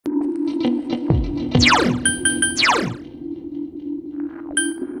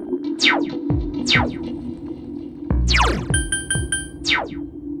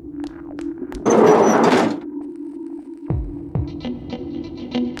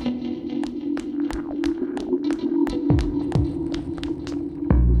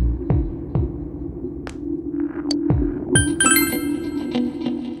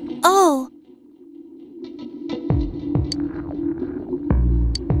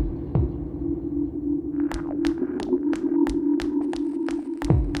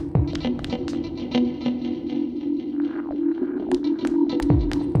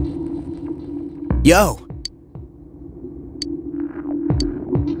Yo!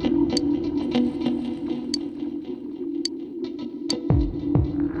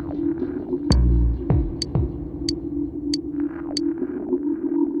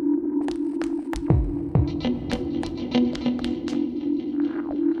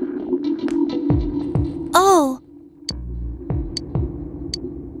 Oh.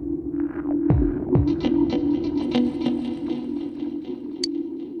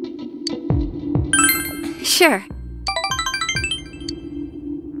 Sure.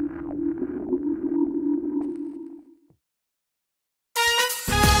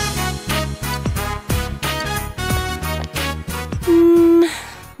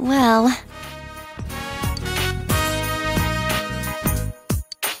 Well...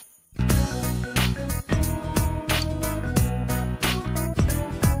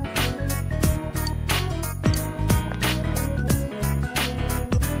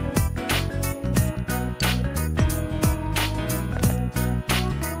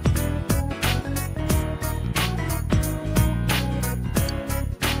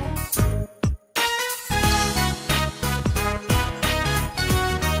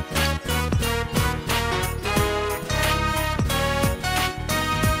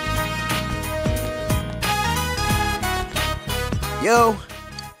 Yo!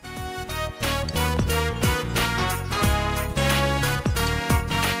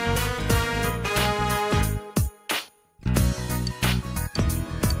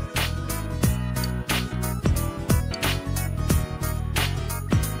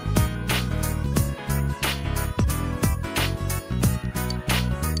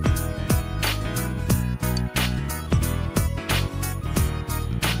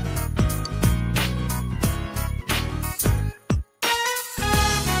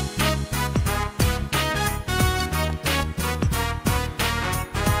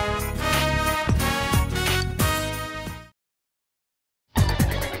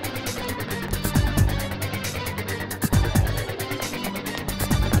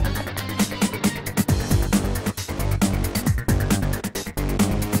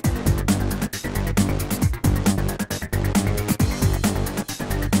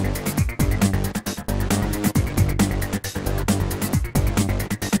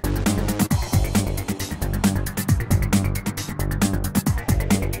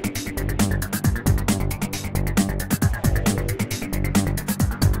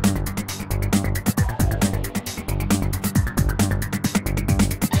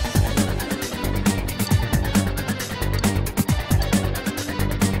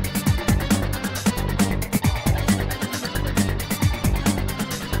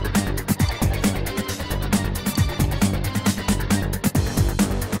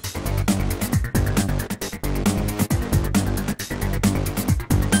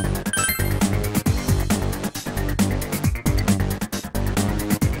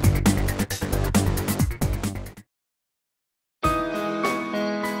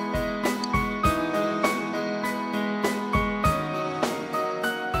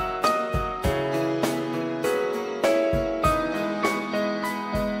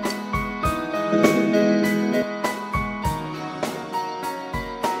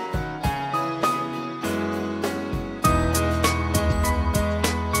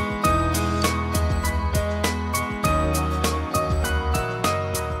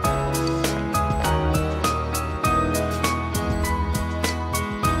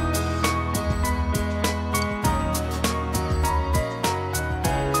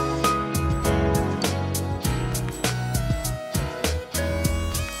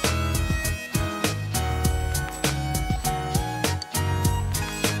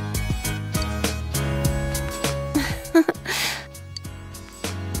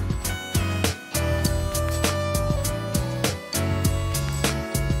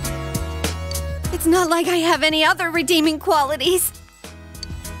 It's not like I have any other redeeming qualities.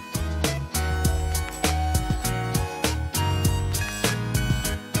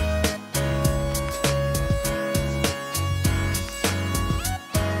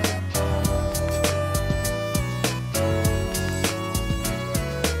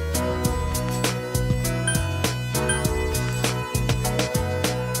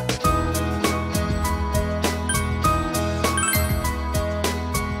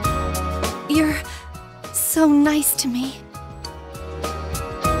 You're so nice to me.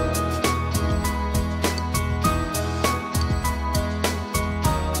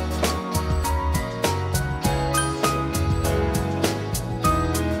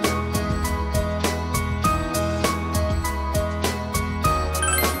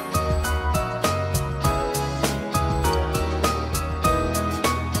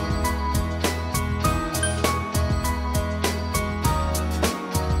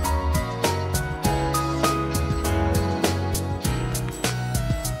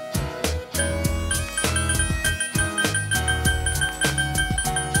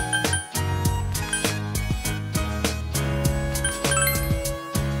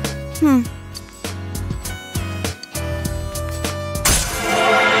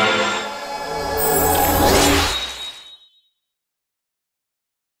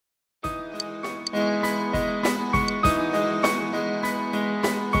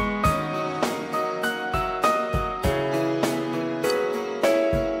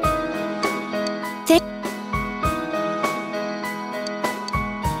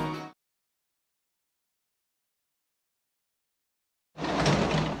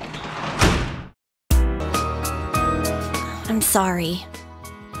 I'm sorry.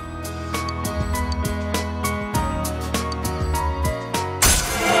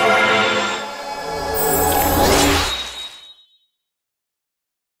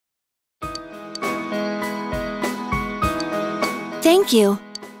 Thank you.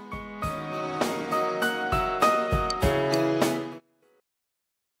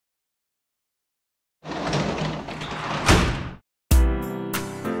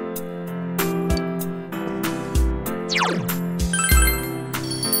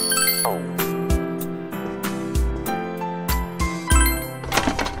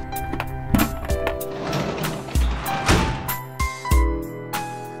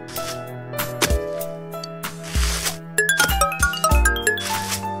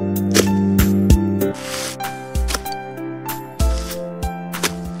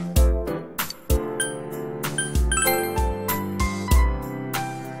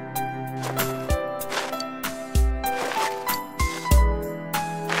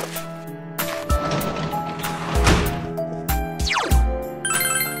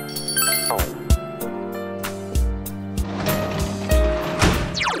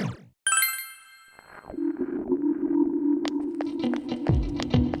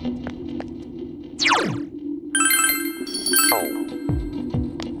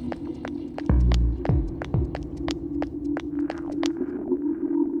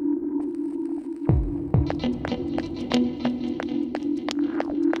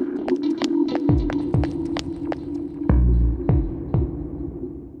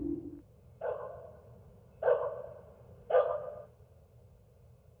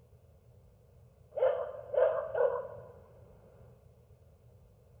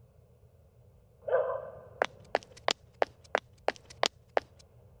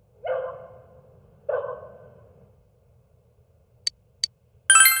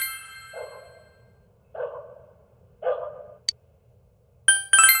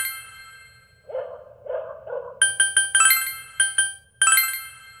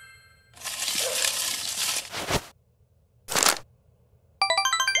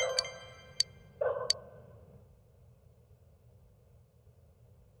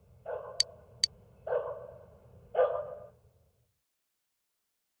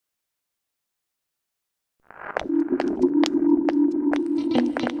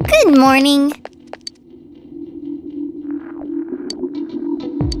 Good morning.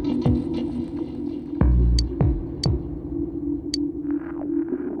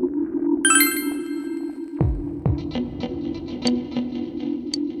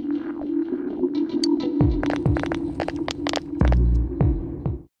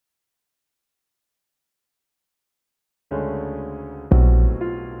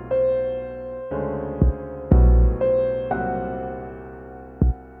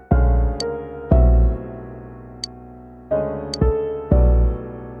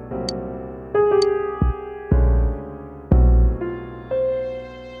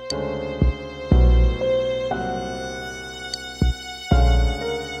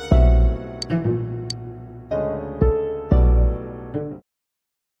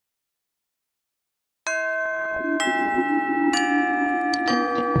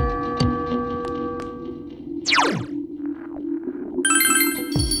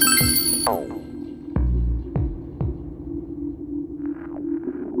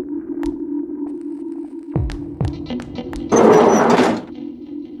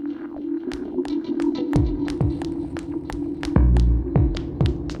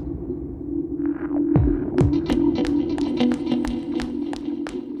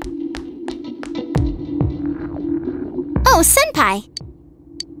 Oh, Senpai!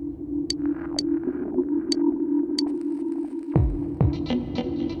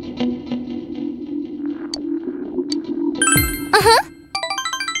 Uh-huh.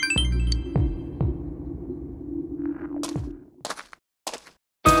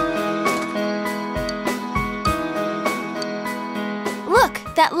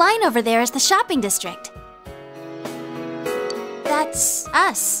 Look, that line over there is the shopping district. That's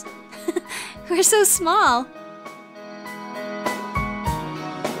us. We're so small.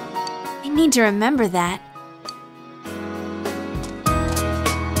 I need to remember that.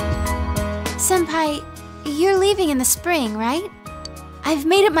 Senpai, you're leaving in the spring, right? I've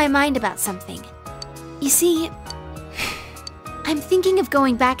made up my mind about something. You see, I'm thinking of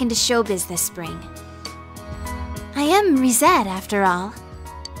going back into showbiz this spring. I am Risette, after all.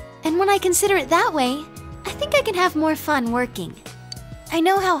 And when I consider it that way, I think I can have more fun working. I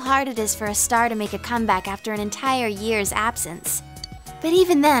know how hard it is for a star to make a comeback after an entire year's absence. But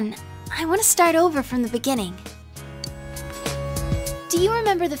even then, I want to start over from the beginning. Do you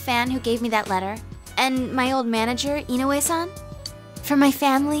remember the fan who gave me that letter? And my old manager, Inoue-san? For my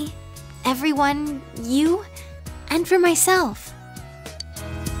family, everyone, you, and for myself.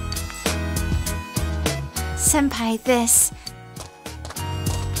 Senpai, this...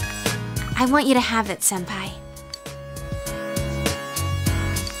 I want you to have it, Senpai.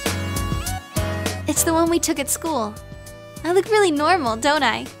 It's the one we took at school. I look really normal, don't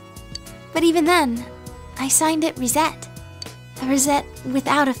I? But even then, I signed it Risette. A Risette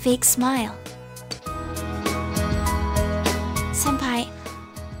without a fake smile. Senpai,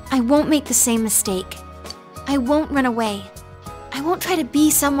 I won't make the same mistake. I won't run away. I won't try to be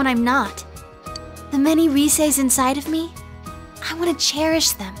someone I'm not. The many Riseis inside of me, I want to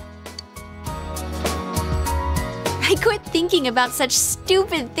cherish them. I quit thinking about such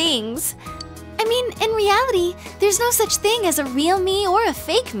stupid things. I mean, in reality, there's no such thing as a real me or a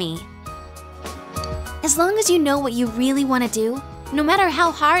fake me. As long as you know what you really want to do, no matter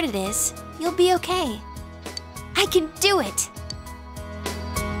how hard it is, you'll be okay. I can do it!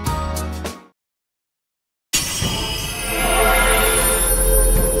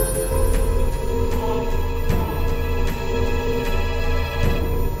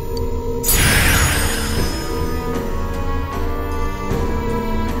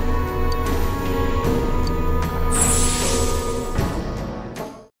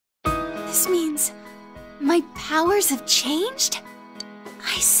 This means my powers have changed?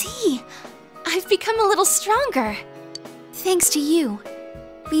 I see. I've become a little stronger. Thanks to you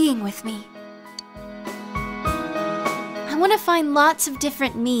being with me. I want to find lots of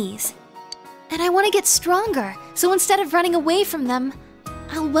different me's. And I want to get stronger, so instead of running away from them,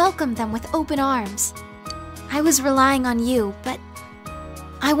 I'll welcome them with open arms. I was relying on you, but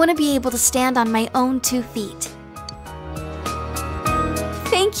I want to be able to stand on my own 2 feet.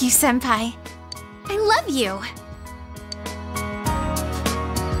 Thank you, Senpai. I love you.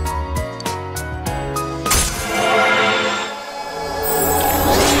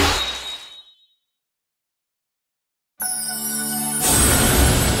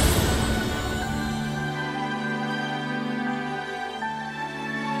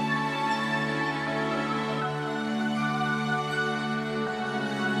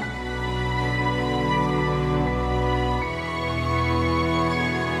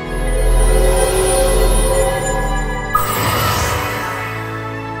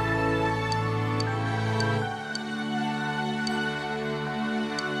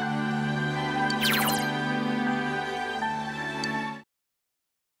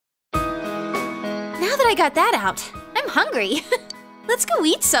 Now that I got that out, I'm hungry. Let's go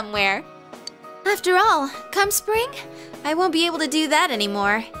eat somewhere. After all, come spring, I won't be able to do that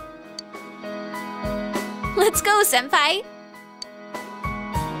anymore. Let's go, Senpai!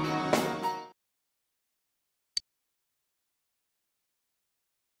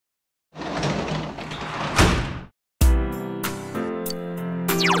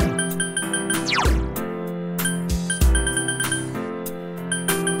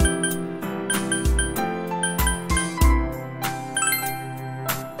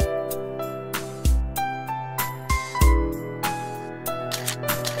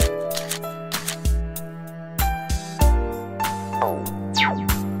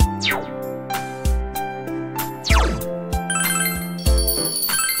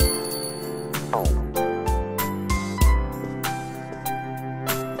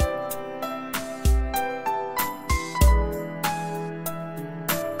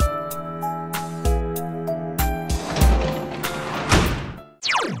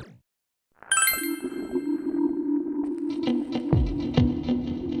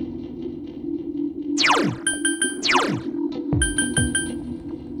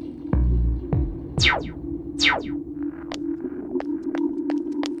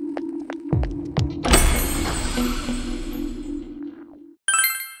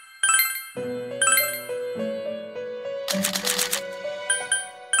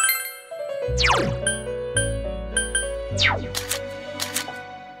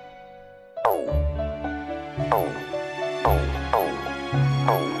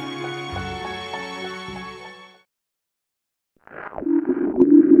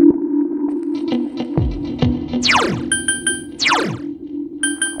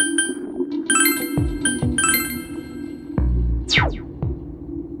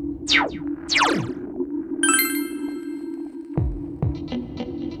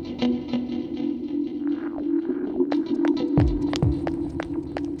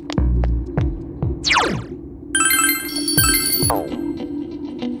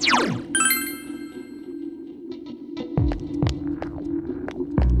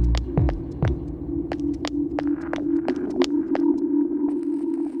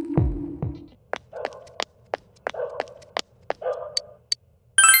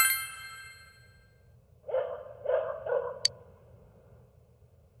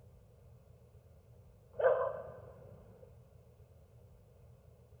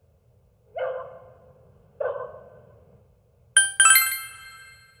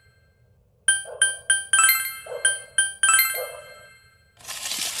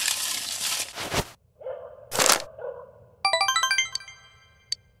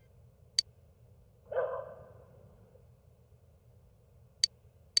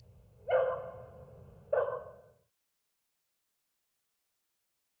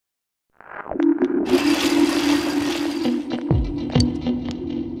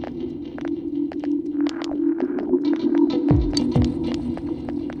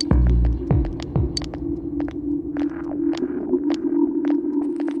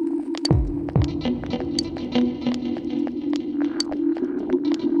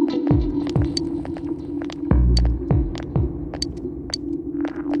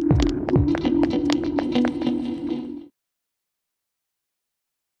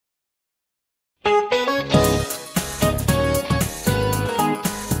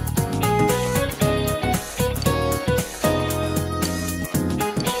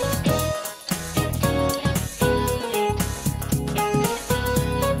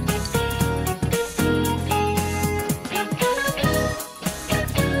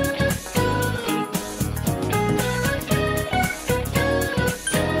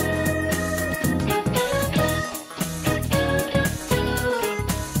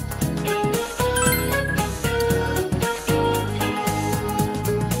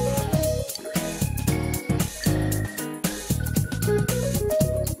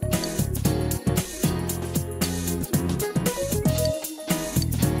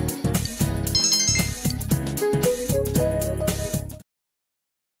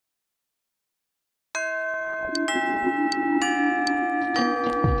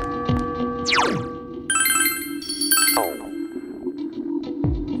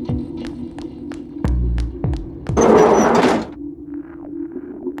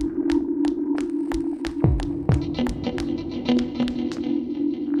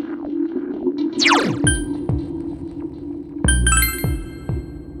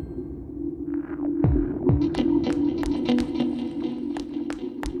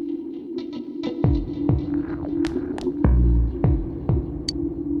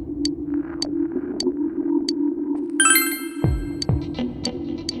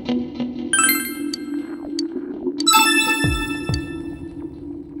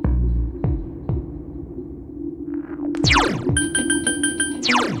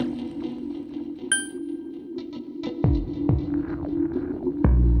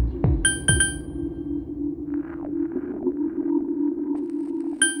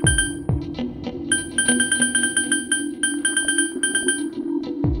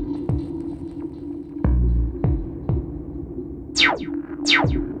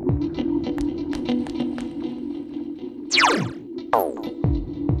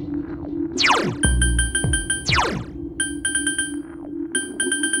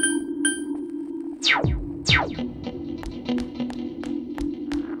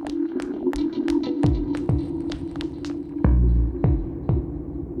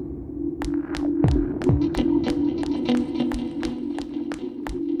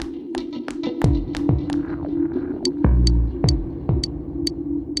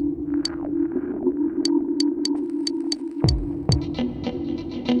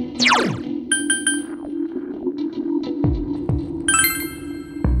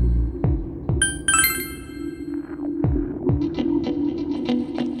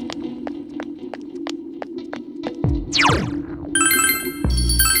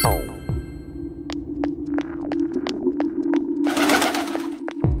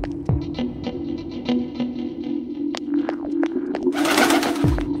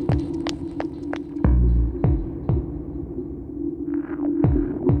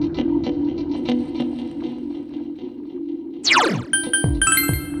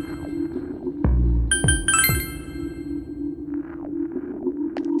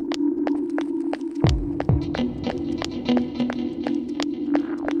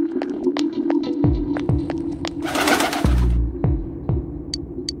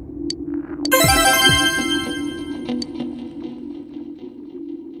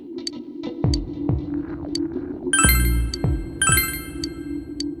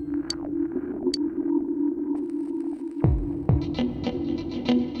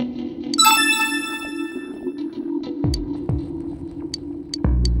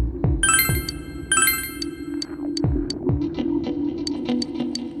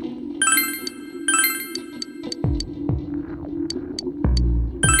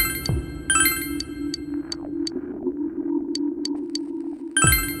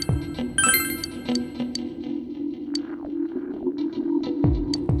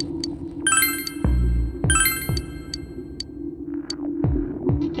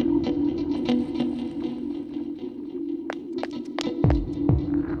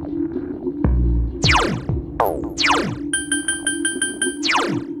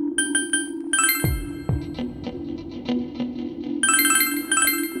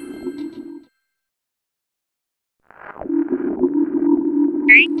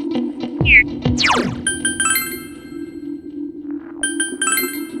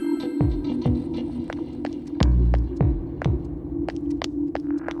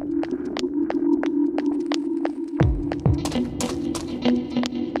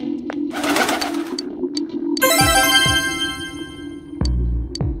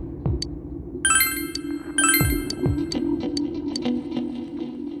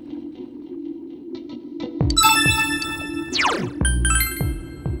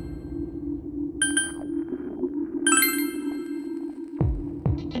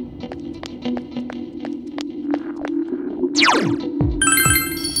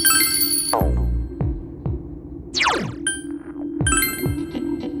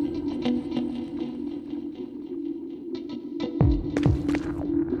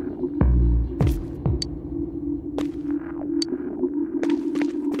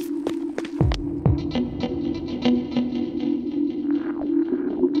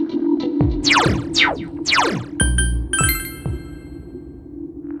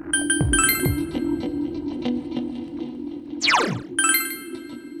 You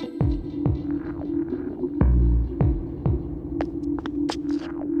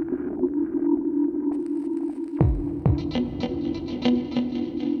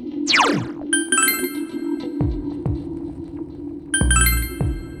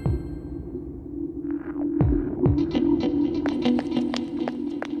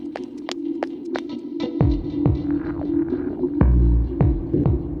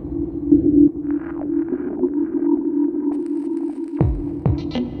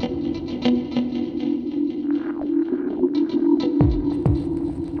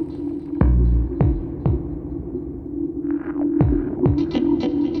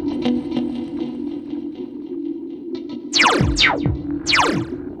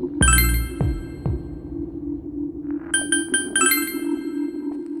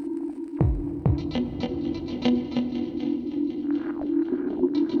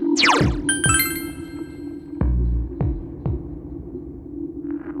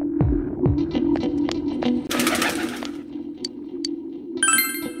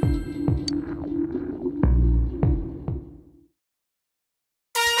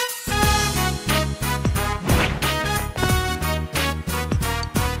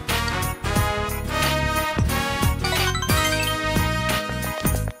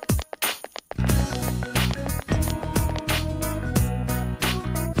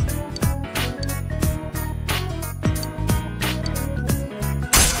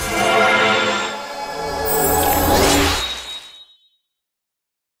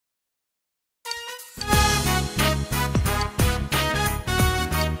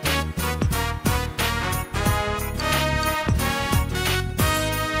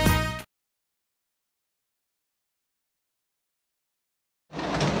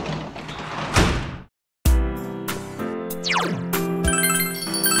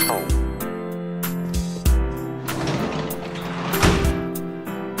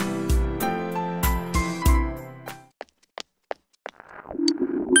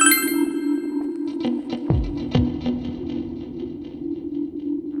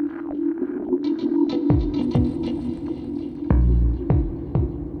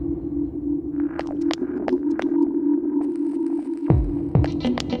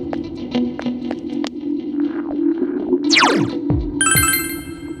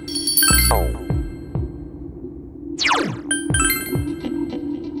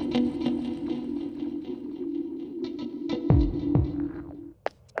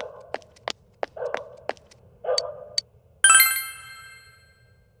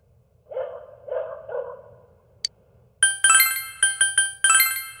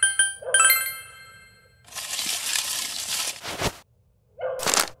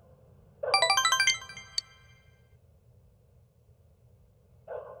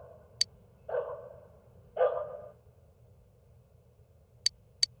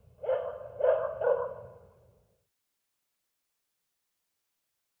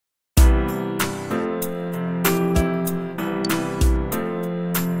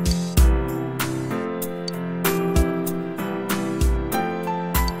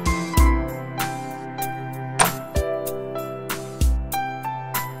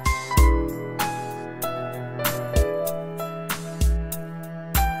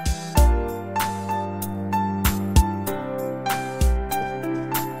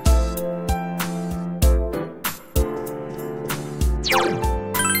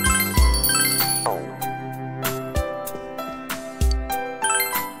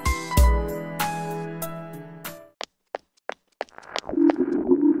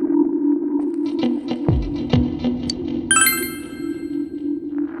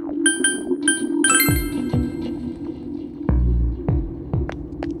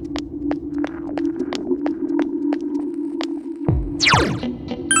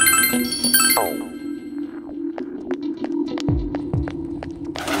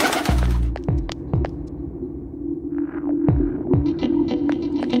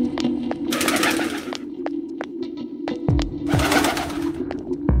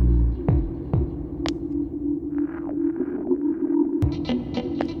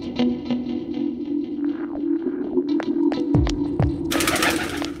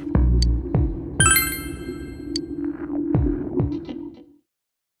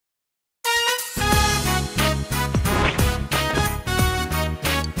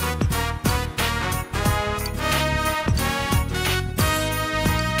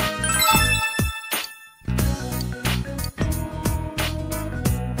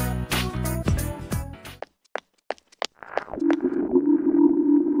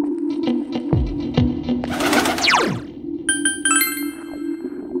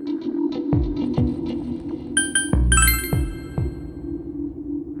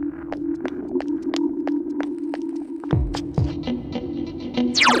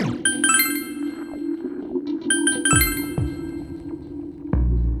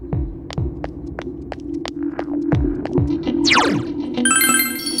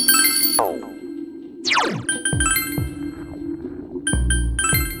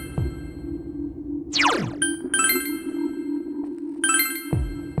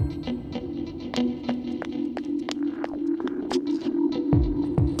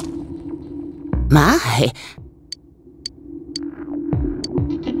My.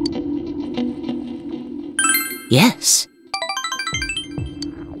 Yes.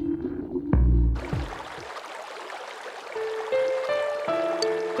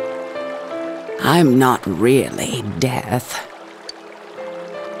 I'm not really death.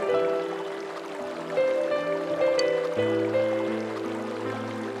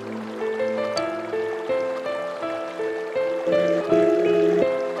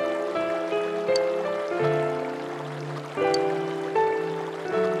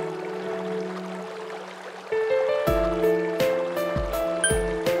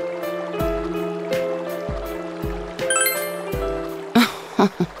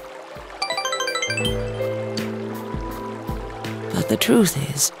 But the truth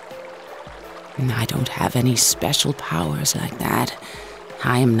is, I don't have any special powers like that.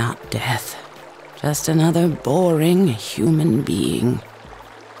 I am not death. Just another boring human being,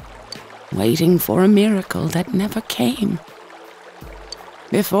 waiting for a miracle that never came.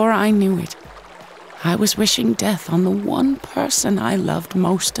 Before I knew it, I was wishing death on the one person I loved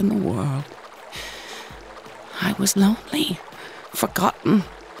most in the world. I was lonely, forgotten,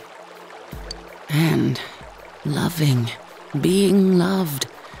 and loving, being loved.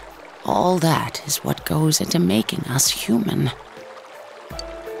 All that is what goes into making us human.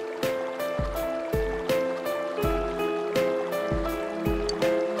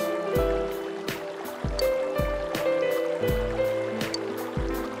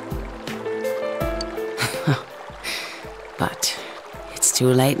 But it's too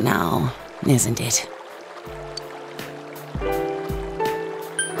late now, isn't it?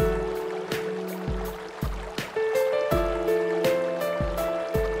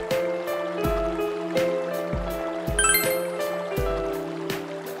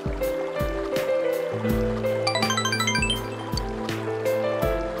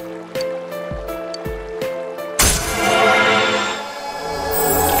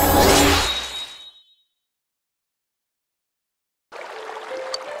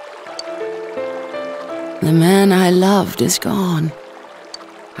 The man I loved is gone.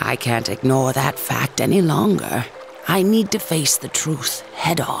 I can't ignore that fact any longer. I need to face the truth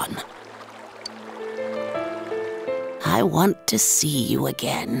head on. I want to see you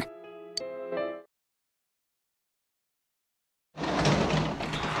again.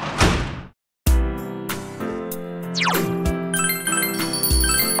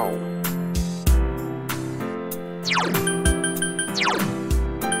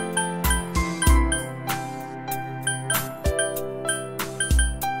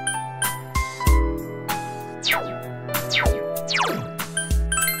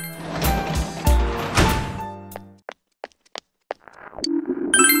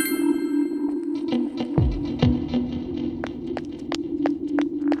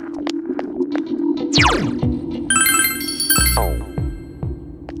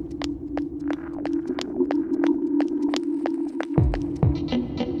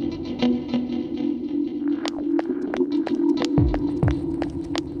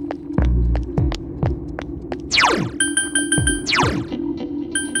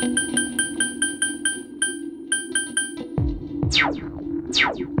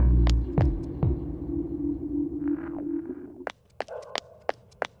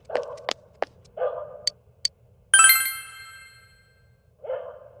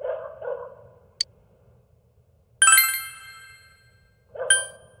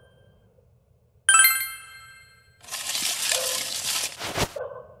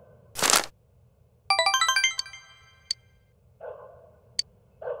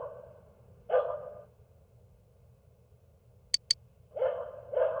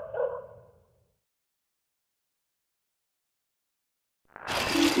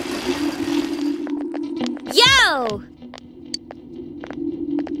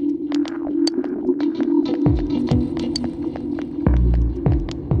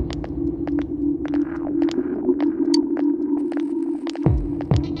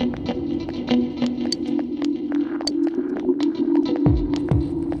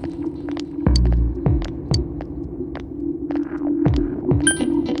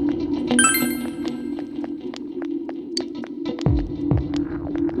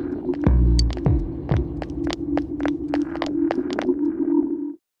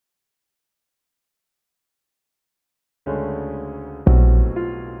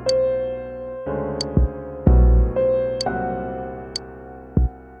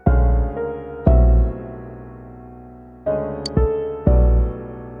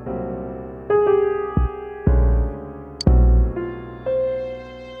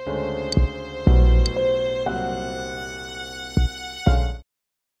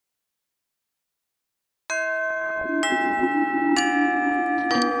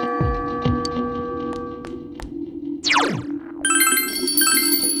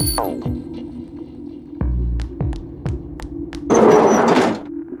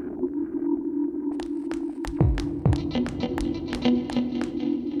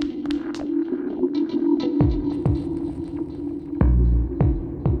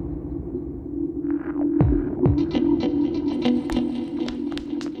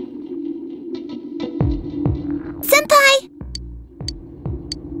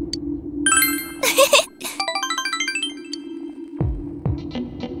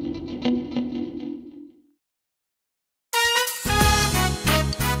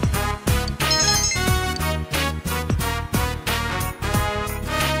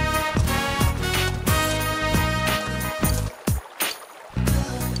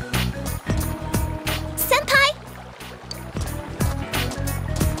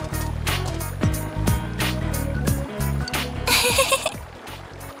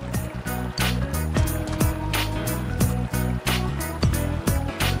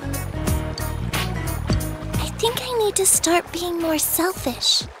 need to start being more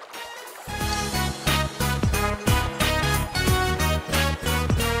selfish.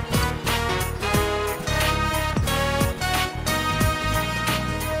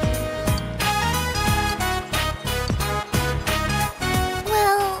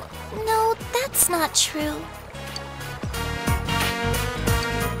 Well, no, that's not true.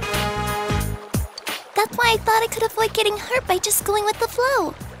 That's why I thought I could avoid getting hurt by just going with the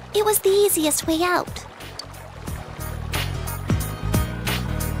flow. It was the easiest way out.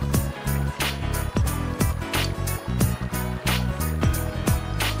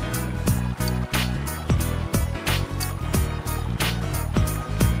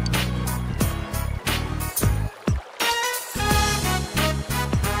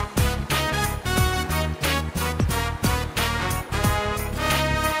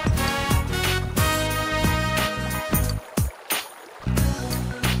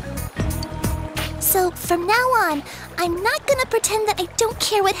 So from now on, I'm not gonna pretend that I don't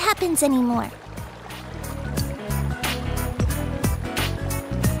care what happens anymore.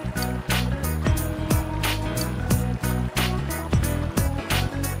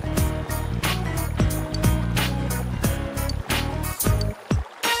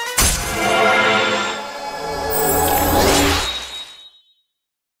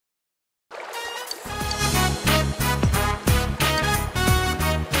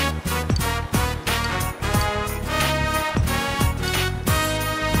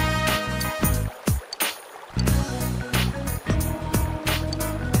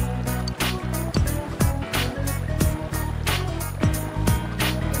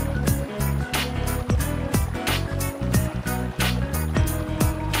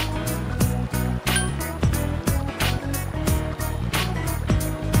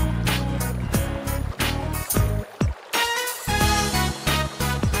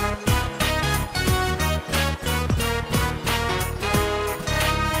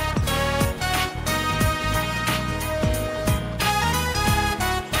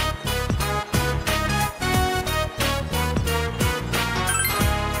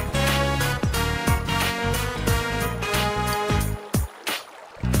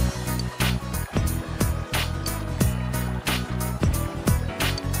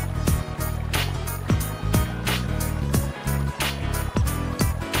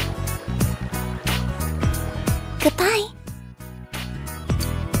 Goodbye.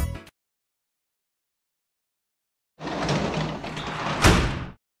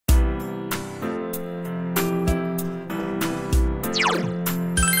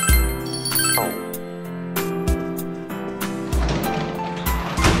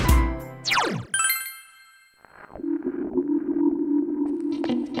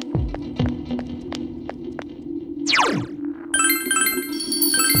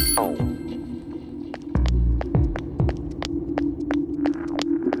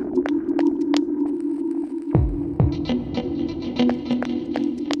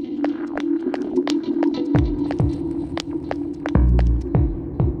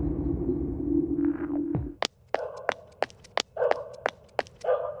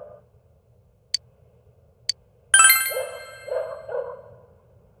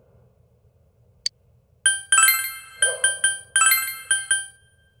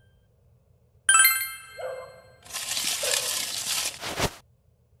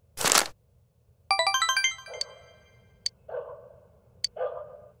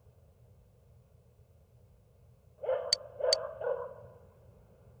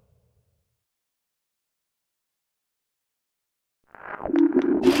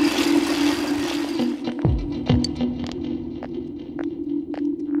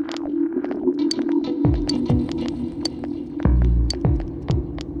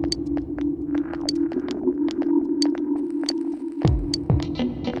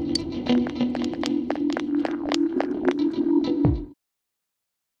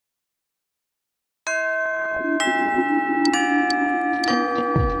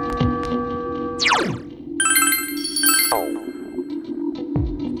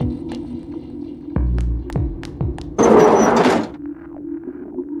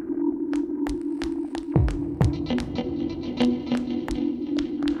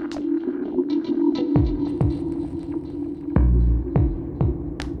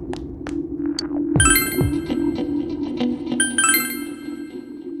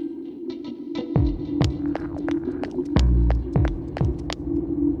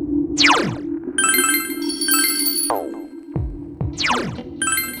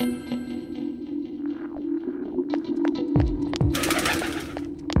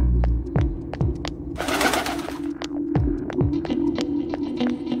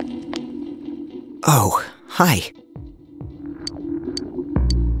 Oh, hi.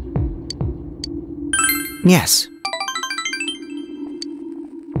 Yes.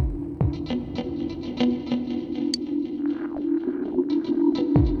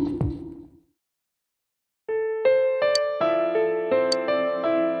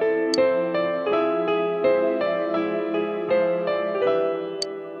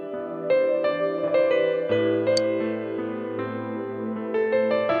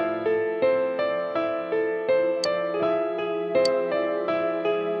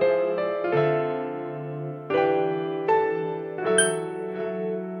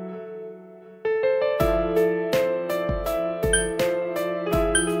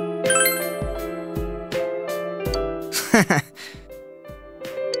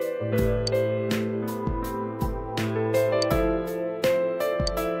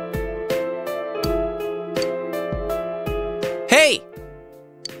 Hey!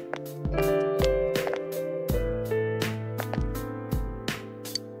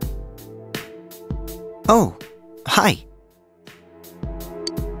 Oh, hi.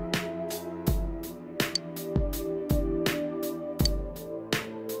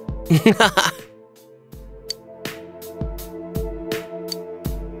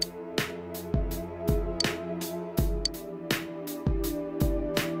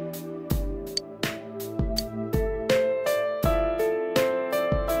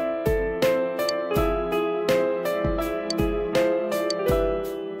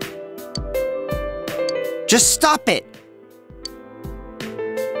 Just stop it!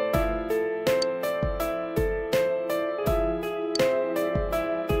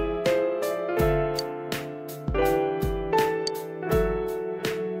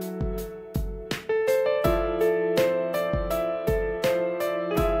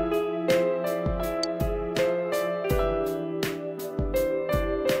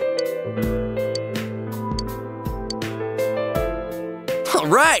 All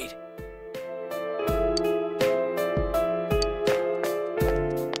right!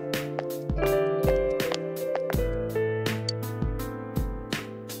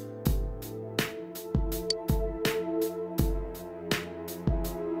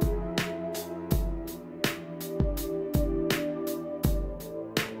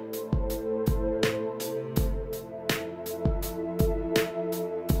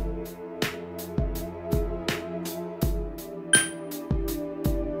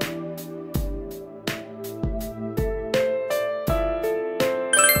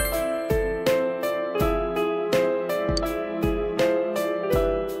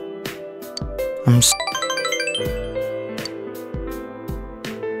 I'm s-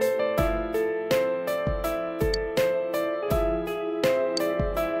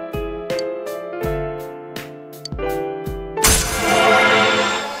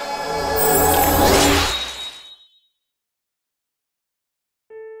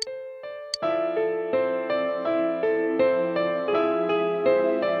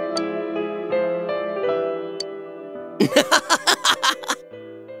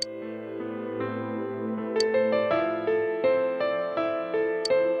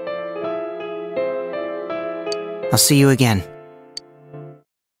 I'll see you again.